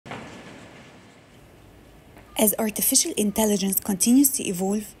As artificial intelligence continues to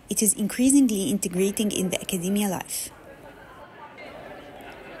evolve, it is increasingly integrating in the academia life.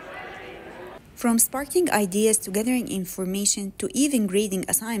 From sparking ideas to gathering information to even grading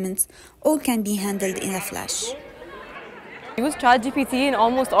assignments, all can be handled in a flash. I use ChatGPT in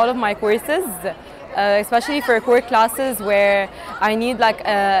almost all of my courses, especially for core classes where I need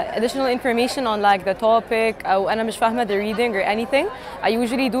additional information on the topic أو أنا مش فاهمة the reading or anything. I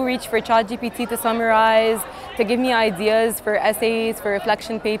usually do reach for ChatGPT to summarize, to give me ideas for essays, for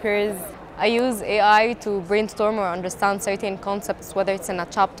reflection papers. I use AI to brainstorm or understand certain concepts, whether it's in a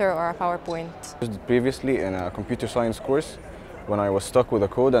chapter or a PowerPoint. I used it previously in a computer science course when I was stuck with a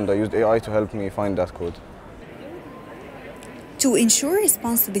code, and I used AI to help me find that code. To ensure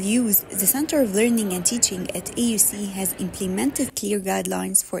responsible use, the Center of Learning and Teaching at AUC has implemented clear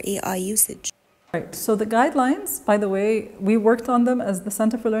guidelines for AI usage. Right. So the guidelines, by the way, we worked on them as the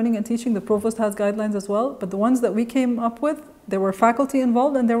Center for Learning and Teaching. The provost has guidelines as well, but the ones that we came up with, there were faculty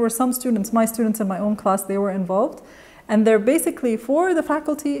involved and there were some students, my students in my own class, they were involved. And they're basically for the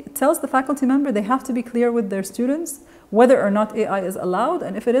faculty, it tells the faculty member they have to be clear with their students whether or not AI is allowed,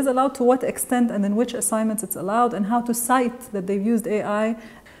 and if it is allowed, to what extent and in which assignments it's allowed, and how to cite that they've used AI.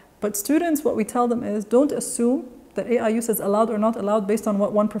 But students, what we tell them is, don't assume that AI use is allowed or not allowed based on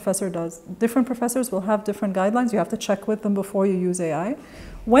what one professor does. Different professors will have different guidelines. You have to check with them before you use AI.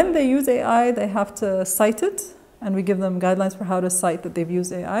 When they use AI, they have to cite it, and we give them guidelines for how to cite that they've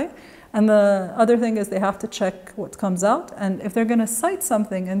used AI. And the other thing is they have to check what comes out, and if they're going to cite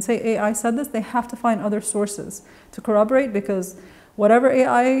something and say AI said this, they have to find other sources to corroborate, because whatever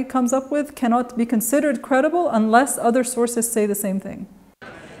AI comes up with cannot be considered credible unless other sources say the same thing.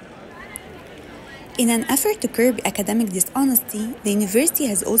 In an effort to curb academic dishonesty, the university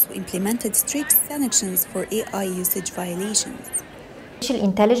has also implemented strict sanctions for AI usage violations. Artificial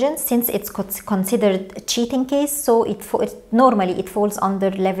intelligence, since it's considered a cheating case, so normally it falls under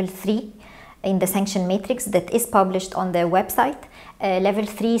level 3 in the sanction matrix that is published on the website. Level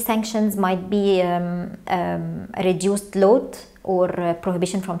 3 sanctions might be reduced load or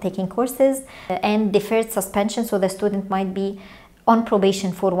prohibition from taking courses, and deferred suspension, so the student might be on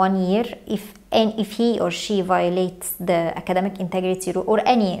probation for 1 year if he or she violates the academic integrity rule or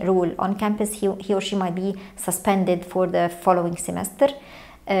any rule on campus. He or she might be suspended for the following semester.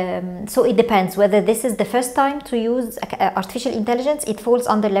 So it depends whether this is the first time to use artificial intelligence. It falls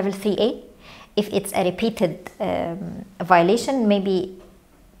under level 3A. If it's a repeated violation, maybe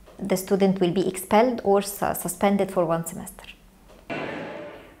the student will be expelled or suspended for 1 semester.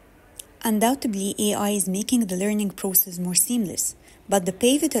 Undoubtedly, AI is making the learning process more seamless, but the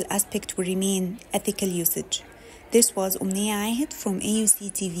pivotal aspect will remain ethical usage. This was Omnia Ahed from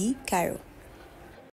AUCTV, Cairo.